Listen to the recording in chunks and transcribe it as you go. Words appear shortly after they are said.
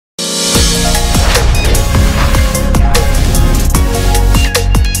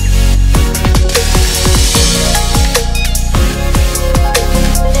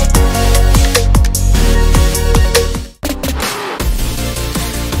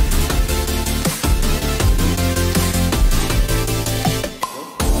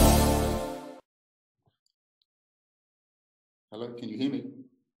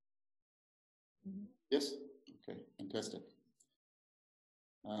Yes? Okay, fantastic.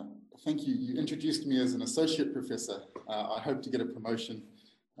 Thank you. You introduced me as an associate professor. I hope to get a promotion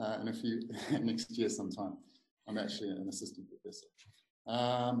next year sometime. I'm actually an assistant professor.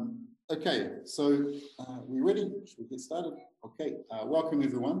 Okay, so we ready? Should we get started? Okay, welcome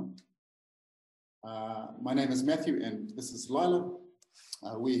everyone. My name is Matthew and this is Lila.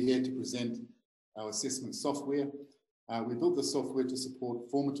 We're here to present our assessment software. We built the software to support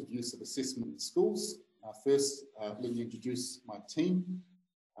formative use of assessment in schools. First, let me introduce my team.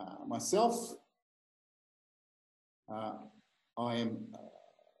 Myself, I am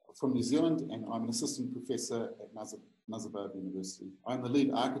from New Zealand and I'm an assistant professor at Nazarbayev University. I'm the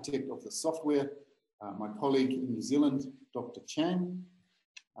lead architect of the software. My colleague in New Zealand, Dr. Chang,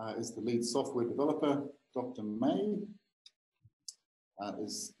 is the lead software developer. Dr. May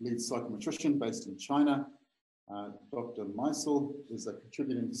is lead psychometrician based in China. Dr. Meisel is a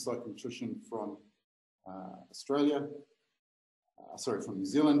contributing psychometrician from from New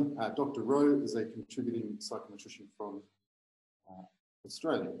Zealand. Dr. Rowe is a contributing psychometrician from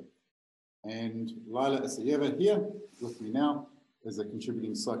Australia. And Laila Исаева here with me now is a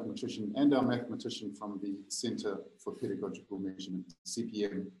contributing psychometrician and our mathematician from the Centre for Pedagogical Measurement,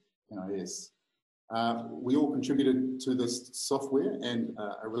 CPM NIS. We all contributed to this software and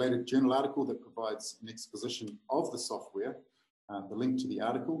a related journal article that provides an exposition of the software. The link to the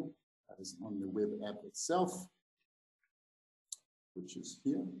article is on the web app itself, which is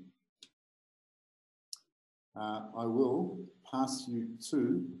here. I will pass you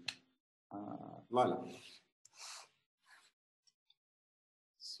to Lila.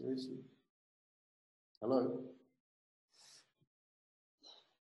 Seriously? Hello?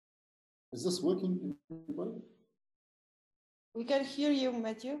 Is this working, everybody? We can hear you,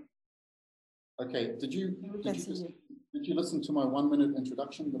 Matthew. Okay, did you listen to my 1-minute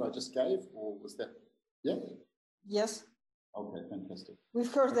introduction that I just gave, or was that, yeah? Yes. Okay, fantastic.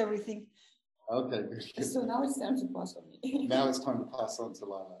 We've heard everything. Okay, good. So now it's time to pass on me. Now it's time to pass on to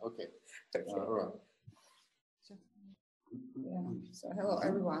Lila. Okay, all right. Yeah. So hello,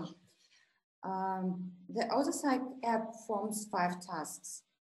 everyone. The AutoPsych app forms 5 tasks.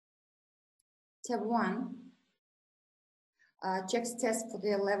 Tab 1 checks tests for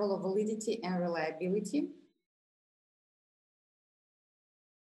their level of validity and reliability.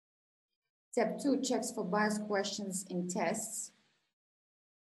 Tab 2 checks for biased questions in tests.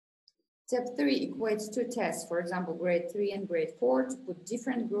 Tab 3 equates 2 tests, for example, grade 3 and grade 4, to put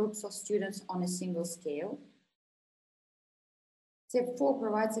different groups of students on a single scale. Tab 4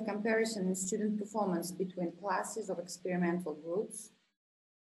 provides a comparison in student performance between classes of experimental groups.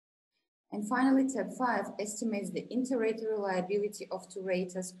 And finally, Tab 5 estimates the inter-rater reliability of 2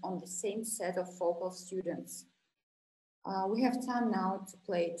 raters on the same set of focal students. We have time now to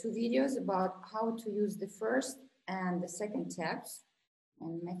play 2 videos about how to use the first and the second tabs.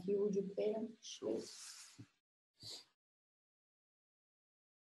 And Matthew, would you play them? Sure.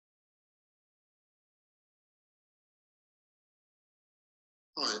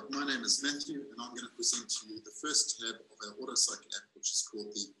 Hi, my name is Matthew, and I'm going to present to you the first tab of our AutoPsych app, which is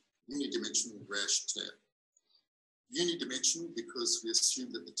called the Unidimensional RASH tab. Unidimensional because we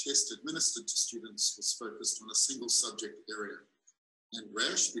assumed that the test administered to students was focused on a single subject area, and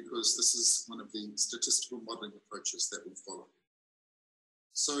RASH because this is one of the statistical modelling approaches that we follow.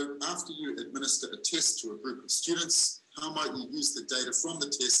 So after you administer a test to a group of students, how might you use the data from the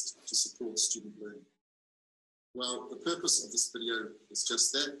test to support student learning? Well, the purpose of this video is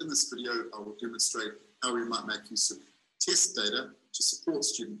just that. In this video, I will demonstrate how we might make use of test data to support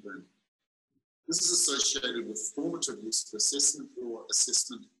student learning. This is associated with formative use of assessment or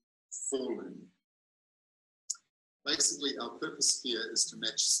assessment for learning. Basically, our purpose here is to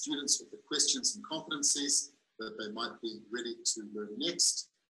match students with the questions and competencies that they might be ready to learn next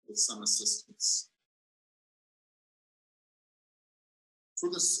with some assistance. For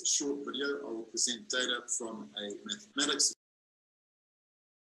this short video, I will present data from a mathematics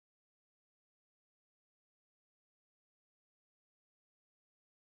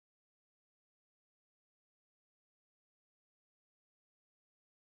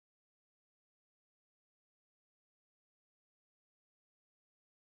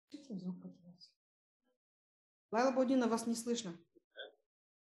Лайла Бодина, вас не слышно.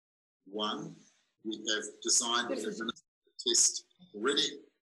 1, we have designed and administered the test already.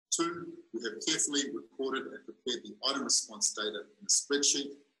 2, we have carefully recorded and prepared the item response data in a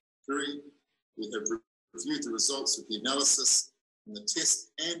spreadsheet. 3, we have reviewed the results of the analysis, and the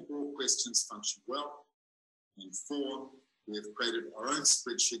test and all questions function well. And 4, we have created our own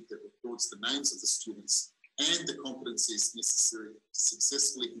spreadsheet that records the names of the students and the competencies necessary to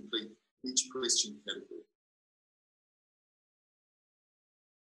successfully complete each question category.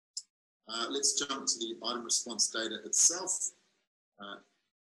 Let's jump to the item response data itself.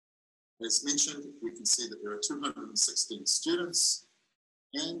 As mentioned, we can see that there are 216 students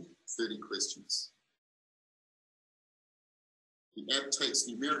and 30 questions. The app takes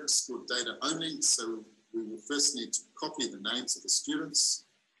numeric scored data only, so we will first need to copy the names of the students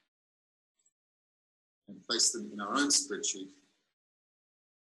and place them in our own spreadsheet.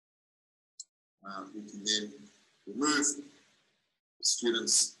 We can then remove the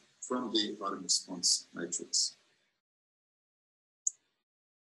students from the item response matrix.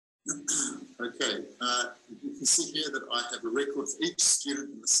 Okay, you can see here that I have a record for each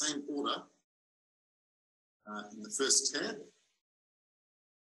student in the same order in the first tab.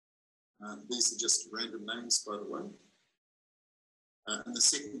 These are just random names, by the way. In the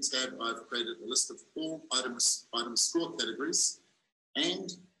second tab, I've created a list of all item score categories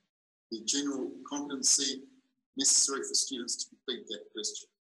and the general competency necessary for students to complete that question.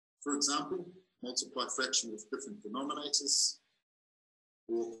 For example, multiply fraction with different denominators,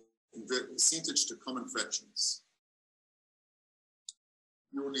 or convert percentage to common fractions.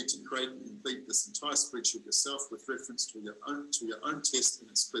 You will need to create and complete this entire spreadsheet yourself with reference to your own test and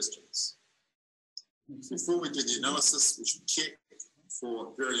its questions. Before we do the analysis, we should check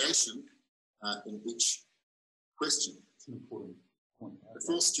for variation in each question. If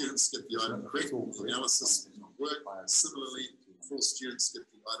all students get the item correct, the analysis will not work. Similarly, if all students get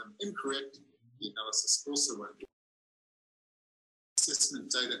the item incorrect, the analysis also won't work. Assessment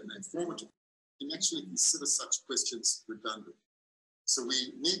data and informative can actually consider such questions redundant. So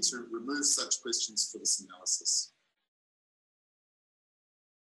we need to remove such questions for this analysis.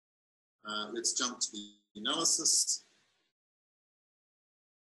 Let's jump to the analysis.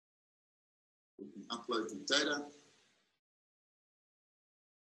 We can upload the data,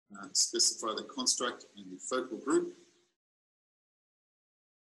 specify the construct and the focal group.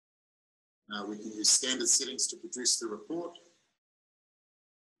 We can use standard settings to produce the report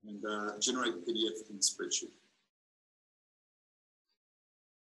and generate PDF in the spreadsheet.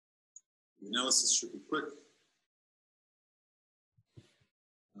 The analysis should be quick.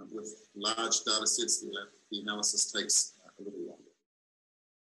 With large data sets, the analysis takes a little longer.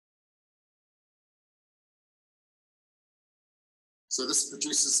 So this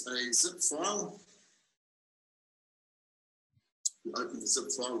produces a zip file. If you open the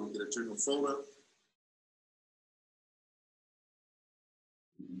zip file, we get a general folder.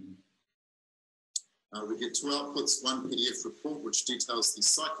 We get two outputs, one PDF report, which details the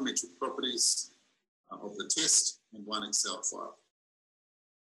psychometric properties of the test, and one Excel file.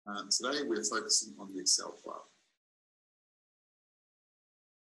 Today, we're focusing on the Excel file.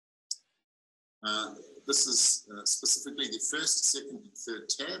 This is specifically the first, second, and third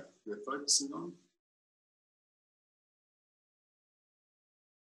tab we're focusing on.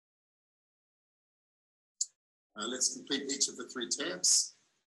 Let's complete each of the three tabs.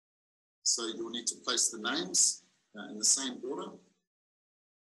 So you'll need to place the names in the same order.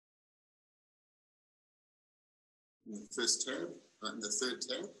 In the first tab, in the third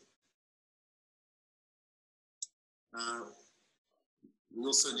tab. We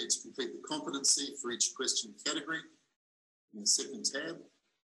also need to complete the competency for each question category in the second tab.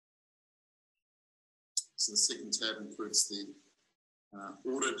 So the second tab includes the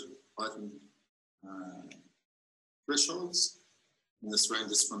ordered item thresholds. And this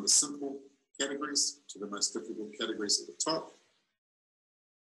ranges from the simple categories to the most difficult categories at the top.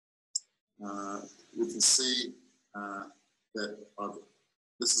 We can see that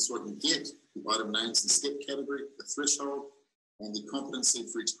this is what you get, the item names and step category, the threshold, and the competency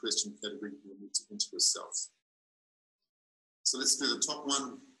for each question category you need to enter yourself. So let's do the top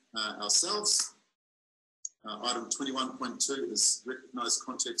one ourselves. Item 21.2 is recognize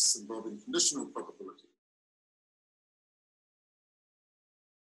contexts involving conditional probability.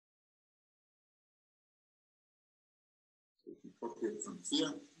 Copy it from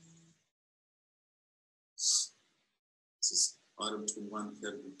here. This is item 21,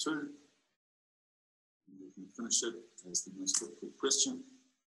 category 2. And we can finish it as the most difficult question.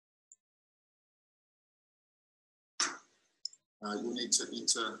 You'll need to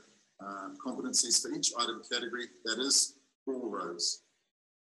enter competencies for each item category, that is, all rows.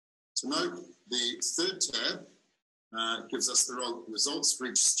 To note, the third tab gives us the results for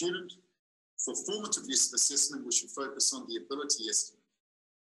each student. For formative use of assessment, we should focus on the ability estimate.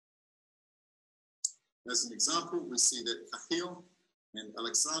 As an example, we see that Kahil and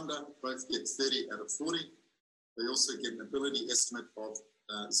Alexander both get 30 out of 40. They also get an ability estimate of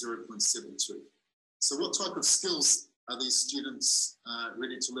 0.72. So what type of skills are these students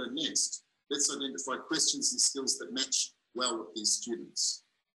ready to learn next? Let's identify questions and skills that match well with these students.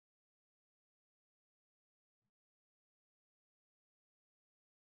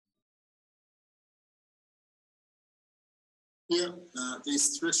 Here,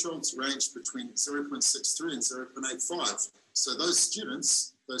 these thresholds range between 0.63 and 0.85. So those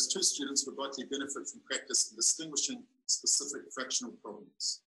two students would likely benefit from practice in distinguishing specific fractional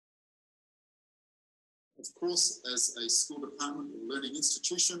problems. Of course, as a school department or learning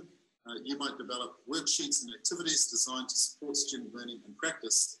institution, you might develop worksheets and activities designed to support student learning and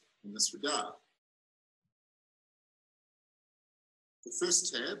practice in this regard. The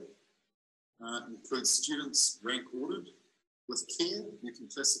first tab includes students rank ordered. With care, you can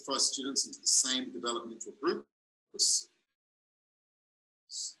classify students into the same developmental groups.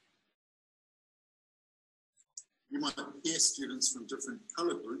 You might pair students from different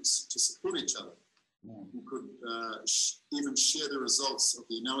colour groups to support each other. You could even share the results of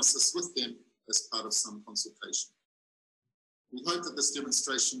the analysis with them as part of some consultation. We hope that this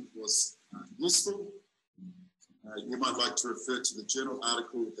demonstration was useful. You might like to refer to the journal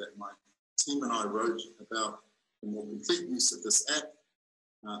article that my team and I wrote about the more complete use of this app.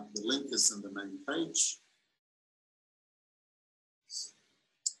 The link is in the main page.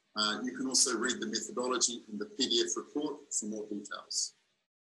 You can also read the methodology in the PDF report for more details.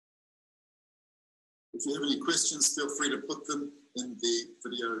 If you have any questions, feel free to put them in the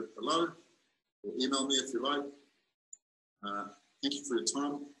video below or email me if you like. Thank you for your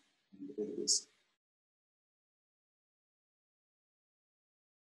time and all the best.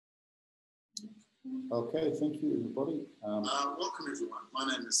 Okay, thank you, everybody. Welcome, everyone. My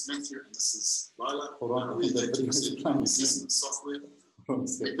name is Mэтью, and this is Lайla. Hold on, We I think that software. Hold on a We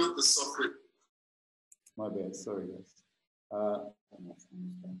sec. built the software. My bad, sorry guys.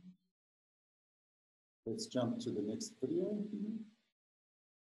 Let's jump to the next video.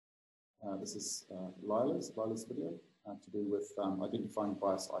 This is Laila's video to do with identifying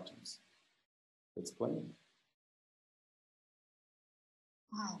bias items. Let's play.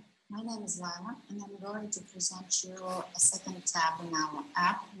 Hi, my name is Laila, and I'm going to present you a second tab in our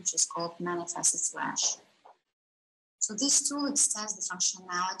app, which is called Manifest Rash. So this tool extends the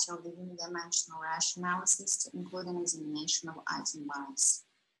functionality of the unidimensional rash analysis to include an examination of item bias.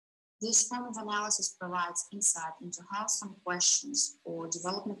 This form of analysis provides insight into how some questions or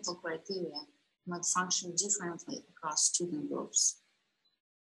developmental criteria might function differently across student groups.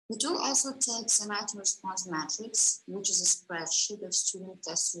 The tool also takes an item response matrix, which is a spreadsheet of student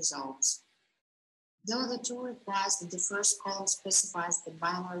test results. Though the tool requires that the first column specifies the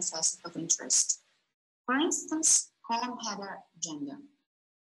binary facet of interest. For instance, column header gender.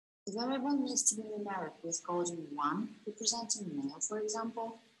 The variable needs to be numeric with coding 1 representing male, for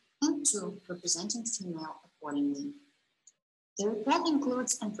example, and 2 representing female accordingly. The report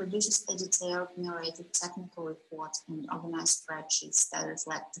includes and produces a detailed narrated technical report and organized spreadsheets that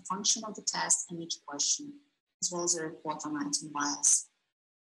reflect the function of the test and each question, as well as a report on item bias.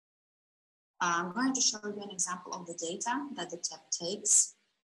 I'm going to show you an example of the data that the tab takes.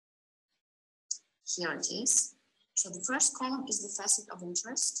 Here it is. So the first column is the facet of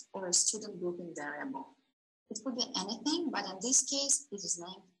interest or a student grouping variable. It could be anything, but in this case, it is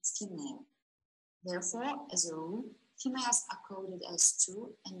named female. Therefore, as a rule, females are coded as 2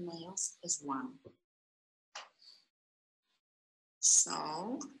 and males as 1.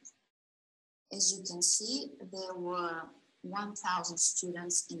 So, as you can see, there were 1,000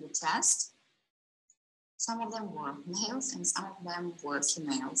 students in the test. Some of them were males and some of them were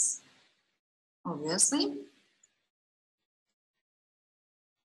females. Obviously.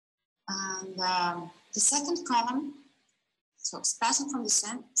 And the second column, so starting from the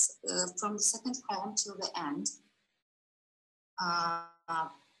second column till the end,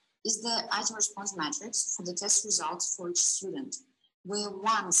 is the item response matrix for the test results for each student, where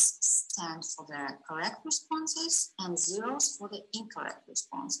ones stand for the correct responses and zeros for the incorrect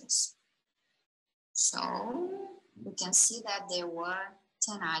responses. So we can see that there were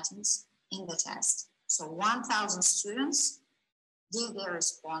 10 items in the test. So 1,000 students give their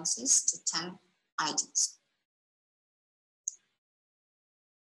responses to 10 items.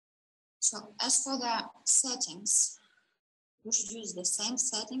 So as for the settings, we should use the same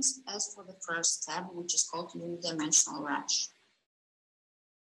settings as for the first tab, which is called unidimensional rash.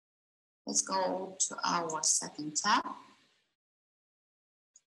 Let's go to our second tab.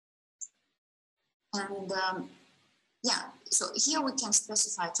 And yeah, so here we can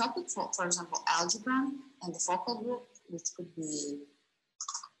specify a topic for example, algebra, and the focal group, which could be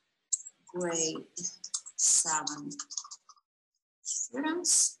grade 7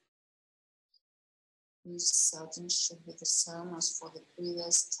 students. These settings should be the same as for the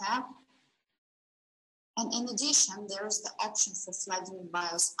previous tab. And in addition, there is the option for flagging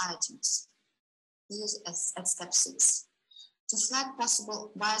bias items. This is at step 6. To flag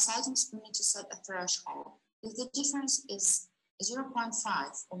possible bias items, we need to set a threshold. If the difference is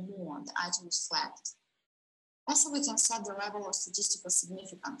 0.5 or more, the item is flagged. Also, we can set the level of statistical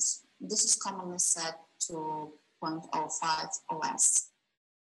significance. This is commonly set to 0.05 or less.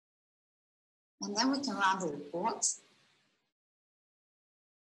 And then we can run the report.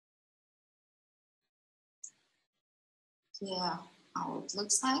 Here, how it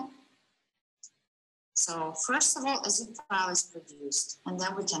looks like. So first of all, a zip file is produced, and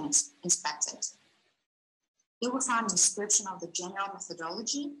then we can inspect it. Here we find a description of the general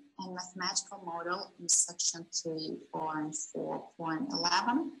methodology and mathematical model in section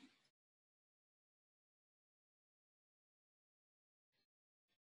 3.4.11.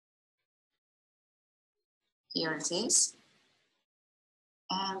 Here it is.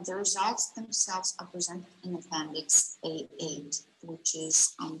 And the results themselves are presented in Appendix A8, which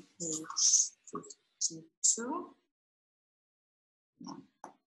is on page 52. Yeah.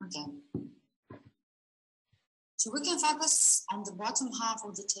 Okay. So we can focus on the bottom half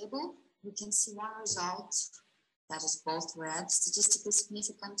of the table. We can see one result that is both red, statistically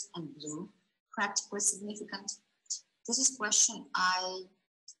significant, and blue, practically significant. This is question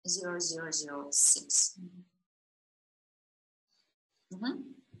I0006.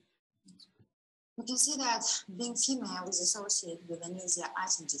 We can see that being female is associated with an easier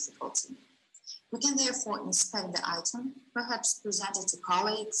item difficulty. We can therefore inspect the item, perhaps present it to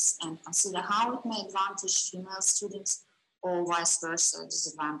colleagues, and consider how it may advantage female students or vice versa,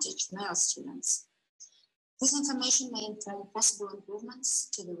 disadvantage male students. This information may inform possible improvements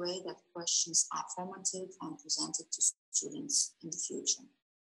to the way that questions are formatted and presented to students in the future.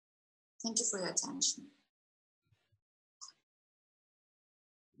 Thank you for your attention.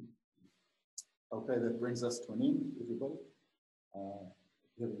 Okay, that brings us to an end, everybody. If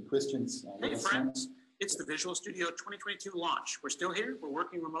you have any questions, hey friends, it's the Visual Studio 2022 launch. We're still here, we're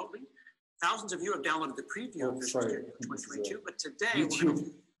working remotely. Thousands of you have downloaded the preview of Visual Studio 2022, but today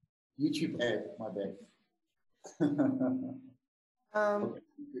YouTube ad, my bad.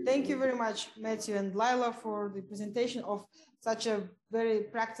 Thank you very much, Mэтью and Lайла, for the presentation of such a very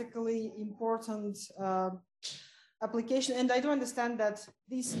practically important application. And I do understand that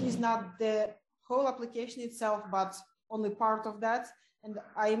this is not the whole application itself, but only part of that. And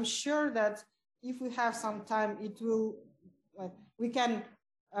I am sure that if we have some time, it will, we can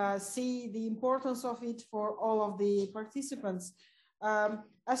see the importance of it for all of the participants.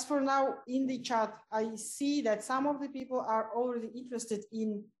 As for now, in the chat, I see that some of the people are already interested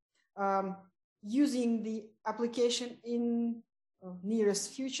in using the application in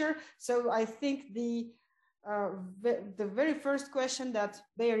nearest future. So I think the very first question that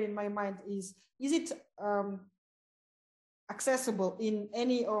bears in my mind is it accessible in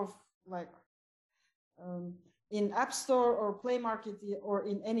any of in App Store or Play Market or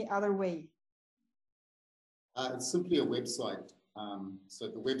in any other way? It's simply a website. So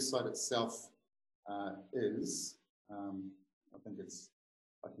the website itself is, I think it's,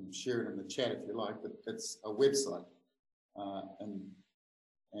 I can share it in the chat if you like, but it's a website and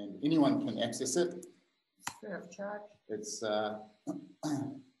anyone can access it. Free of charge. It's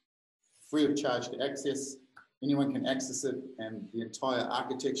free of charge to access. Anyone can access it, and the entire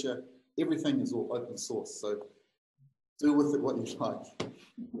architecture, everything is all open source. So do with it what you like.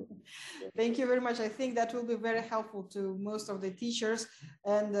 Thank you very much. I think that will be very helpful to most of the teachers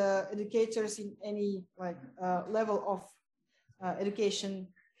and educators in any level of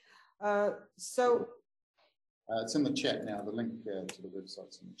education. It's in the chat now. The link to the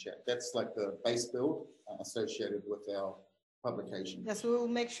website's in the chat. That's like the base build associated with our publication. Yes, we will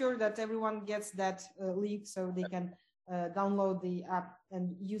make sure that everyone gets that link so they can download the app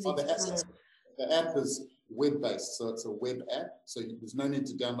and use it. The app is web-based, so it's a web app. So there's no need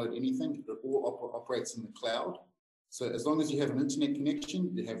to download anything. It all operates in the cloud. So as long as you have an internet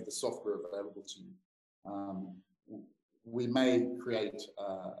connection, you have the software available to you. We may create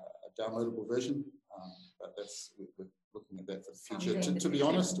a downloadable version, but we're looking at that for the future. To be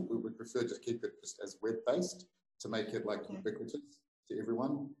honest, we would prefer to keep it just as web-based to make it ubiquitous to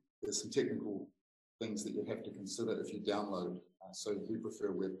everyone. There's some technical things that you have to consider if you download. So we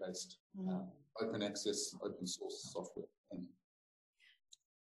prefer web-based, open access, open source software.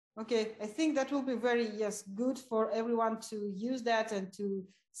 Okay, I think that will be very, good for everyone to use that and to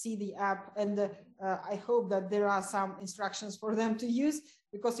see the app. And I hope that there are some instructions for them to use,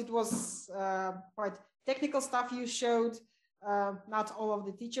 because it was quite technical stuff you showed. not all of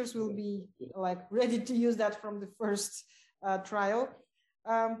the teachers will be like ready to use that from the first trial.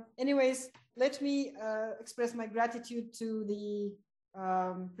 Anyways, let me express my gratitude to the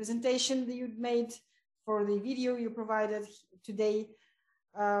presentation that you made, for the video you provided today.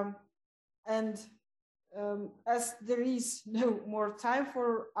 As there is no more time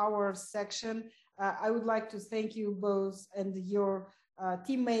for our section, I would like to thank you both and your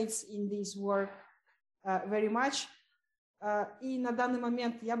teammates in this work very much. И на данный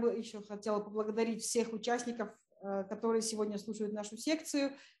момент я бы еще хотела поблагодарить всех участников, которые сегодня слушают нашу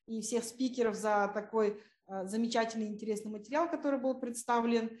секцию, и всех спикеров за такой замечательный, интересный материал, который был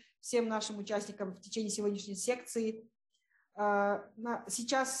представлен всем нашим участникам в течение сегодняшней секции.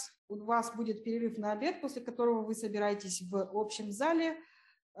 Сейчас у вас будет перерыв на обед, после которого вы собираетесь в общем зале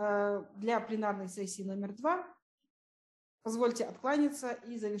для пленарной сессии номер 2. Позвольте откланяться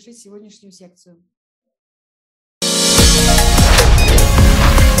и завершить сегодняшнюю секцию.